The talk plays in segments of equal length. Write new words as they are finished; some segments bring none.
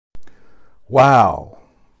Wow.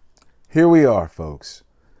 Here we are, folks.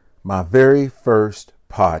 My very first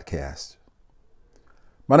podcast.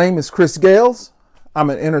 My name is Chris Gales. I'm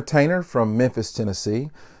an entertainer from Memphis, Tennessee.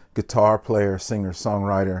 Guitar player, singer,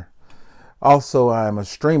 songwriter. Also, I'm a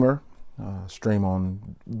streamer. Stream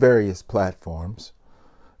on various platforms.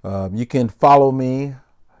 You can follow me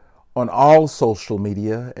on all social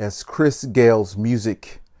media as Chris Gales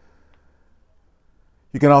Music.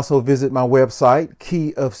 You can also visit my website,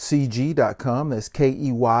 keyofcg.com. That's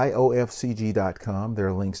KEYOFCG.com. There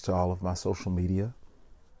are links to all of my social media.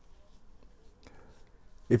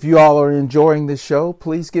 If you all are enjoying this show,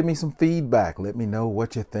 please give me some feedback. Let me know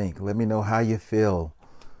what you think. Let me know how you feel.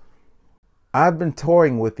 I've been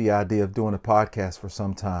toying with the idea of doing a podcast for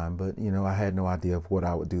some time, but I had no idea of what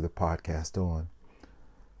I would do the podcast on.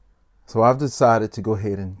 So I've decided to go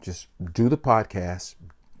ahead and just do the podcast.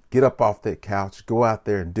 Get up off that couch, go out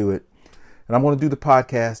there and do it. And I'm going to do the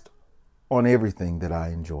podcast on everything that I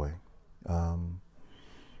enjoy.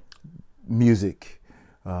 Music,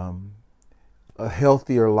 a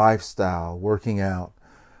healthier lifestyle, working out,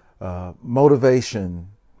 motivation,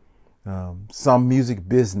 some music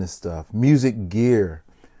business stuff, music gear,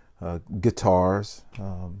 guitars,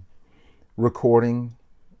 recording,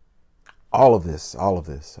 all of this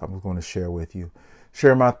I'm going to share with you.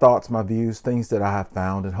 Share my thoughts, my views, things that I have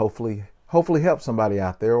found, and hopefully help somebody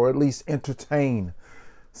out there, or at least entertain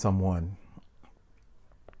someone.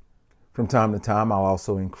 From time to time, I'll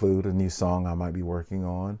also include a new song I might be working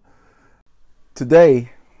on.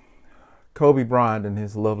 Today, Kobe Bryant and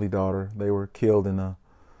his lovely daughter, they were killed in a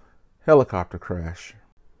helicopter crash.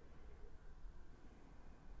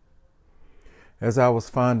 As I was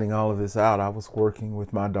finding all of this out, I was working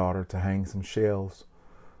with my daughter to hang some shelves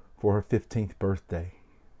for her 15th birthday.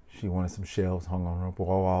 She wanted some shelves hung on her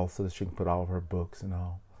wall so that she can put all of her books and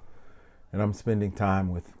all. And I'm spending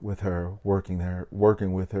time with her, working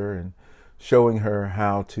with her and showing her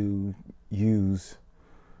how to use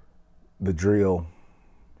the drill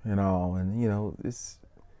and all. And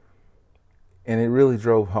it really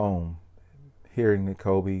drove home hearing that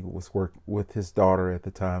Kobe was working with his daughter at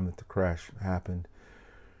the time that the crash happened.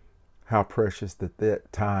 How precious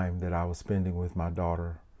that time that I was spending with my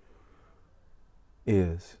daughter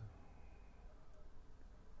is.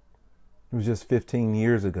 It was just 15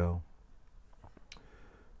 years ago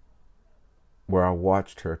where I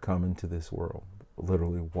watched her come into this world,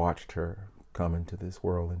 literally watched her come into this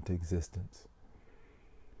world, into existence.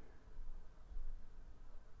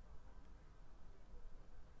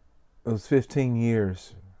 Those 15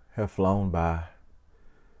 years have flown by,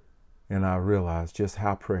 and I realized just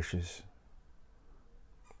how precious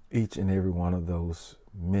each and every one of those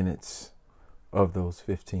minutes of those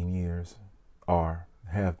 15 years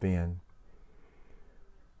have been,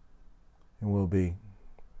 and will be.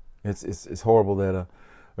 It's horrible that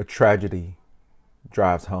a tragedy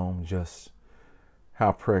drives home just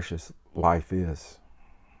how precious life is.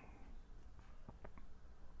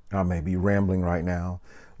 I may be rambling right now,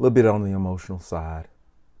 a little bit on the emotional side.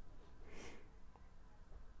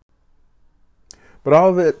 But all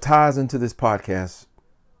of it ties into this podcast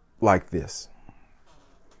like this.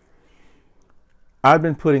 I've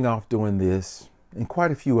been putting off doing this and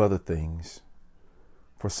quite a few other things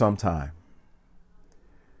for some time.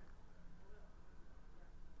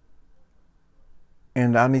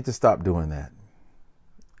 And I need to stop doing that.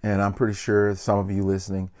 And I'm pretty sure some of you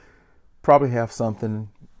listening probably have something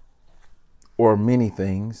or many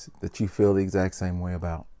things that you feel the exact same way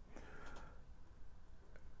about.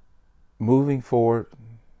 Moving forward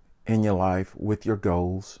in your life with your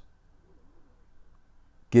goals,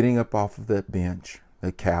 getting up off of that bench,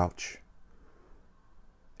 that couch,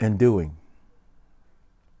 and doing.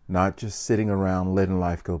 Not just sitting around letting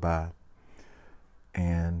life go by.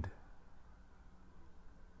 And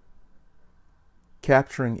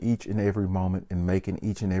capturing each and every moment and making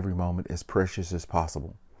each and every moment as precious as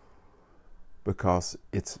possible. Because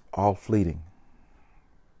it's all fleeting.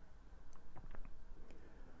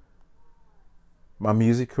 My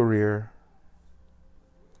music career,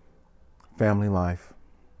 family life,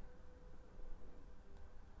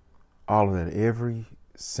 all of that, every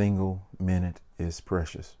single minute is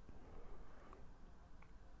precious.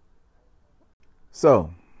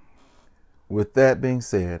 So, with that being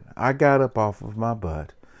said, I got up off of my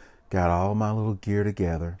butt, got all my little gear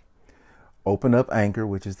together, opened up Anchor,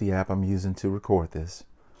 which is the app I'm using to record this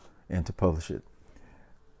and to publish it.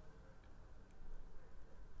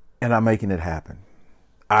 And I'm making it happen.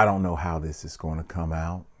 I don't know how this is going to come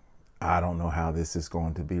out. I don't know how this is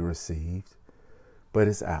going to be received, but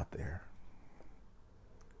it's out there.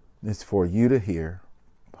 It's for you to hear,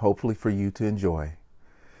 hopefully for you to enjoy,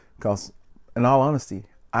 because in all honesty,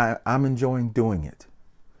 I'm enjoying doing it.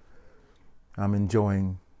 I'm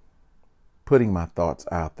enjoying putting my thoughts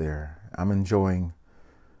out there. I'm enjoying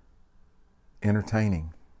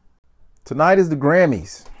entertaining. Tonight is the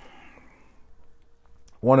Grammys.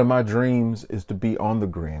 One of my dreams is to be on the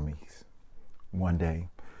Grammys one day.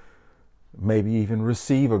 Maybe even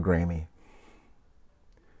receive a Grammy.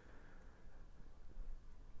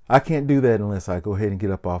 I can't do that unless I go ahead and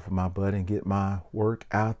get up off of my butt and get my work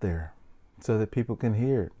out there so that people can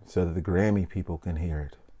hear it, so that the Grammy people can hear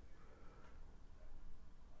it.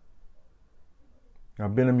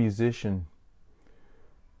 I've been a musician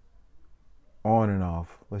on and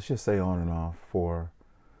off, let's just say on and off, for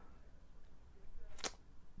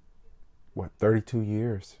 32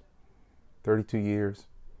 years. 32 years.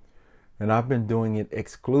 And I've been doing it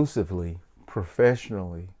exclusively,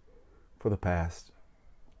 professionally, for the past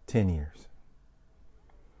 10 years.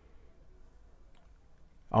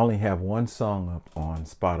 I only have one song up on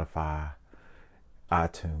Spotify,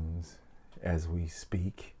 iTunes, as we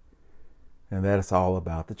speak. And that is all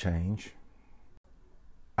about the change.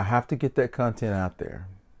 I have to get that content out there.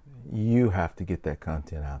 You have to get that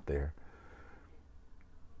content out there.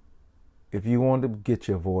 If you want to get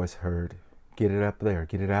your voice heard, get it up there,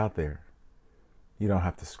 get it out there. You don't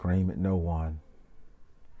have to scream at no one.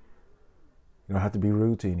 You don't have to be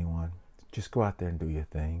rude to anyone. Just go out there and do your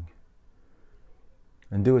thing.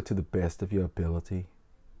 And do it to the best of your ability.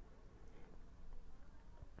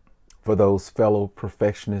 For those fellow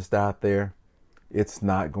perfectionists out there, it's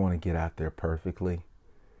not going to get out there perfectly.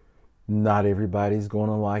 Not everybody's going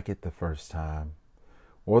to like it the first time,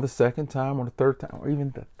 or the second time, or the third time, or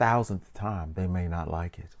even the 1,000th time. They may not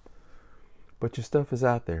like it. But your stuff is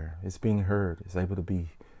out there. It's being heard. It's able to be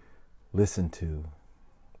listened to,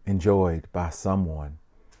 enjoyed by someone.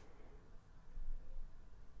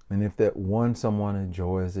 And if that one someone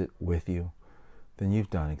enjoys it with you, then you've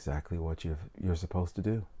done exactly what you're supposed to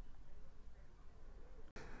do.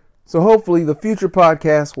 So hopefully the future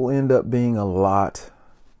podcast will end up being a lot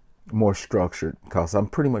more structured, because I'm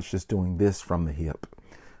pretty much just doing this from the hip.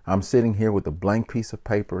 I'm sitting here with a blank piece of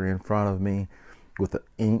paper in front of me with an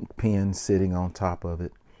ink pen sitting on top of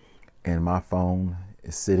it, and my phone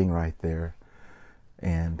is sitting right there,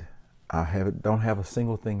 and I don't have a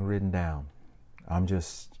single thing written down. I'm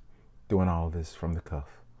just doing all of this from the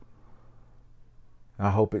cuff.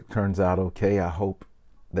 I hope it turns out okay. I hope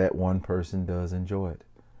that one person does enjoy it.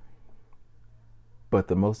 But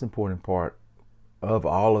the most important part of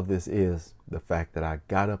all of this is the fact that I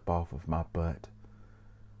got up off of my butt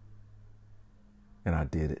and I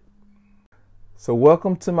did it. So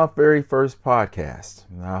welcome to my very first podcast.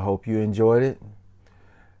 I hope you enjoyed it.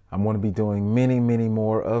 I'm going to be doing many, many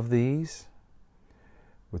more of these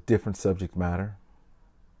with different subject matter.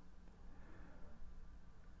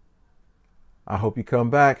 I hope you come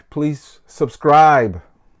back. Please subscribe.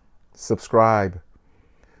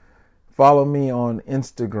 Follow me on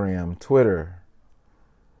Instagram, Twitter,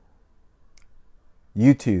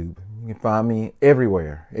 YouTube. You can find me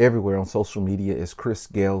everywhere on social media is Chris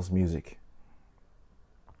Gales Music.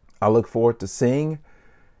 I look forward to seeing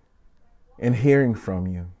and hearing from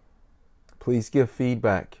you. Please give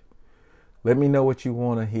feedback. Let me know what you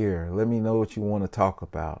want to hear. Let me know what you want to talk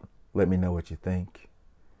about. Let me know what you think.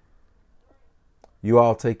 You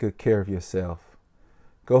all take good care of yourself.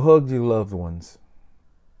 Go hug your loved ones.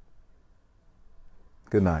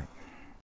 Good night.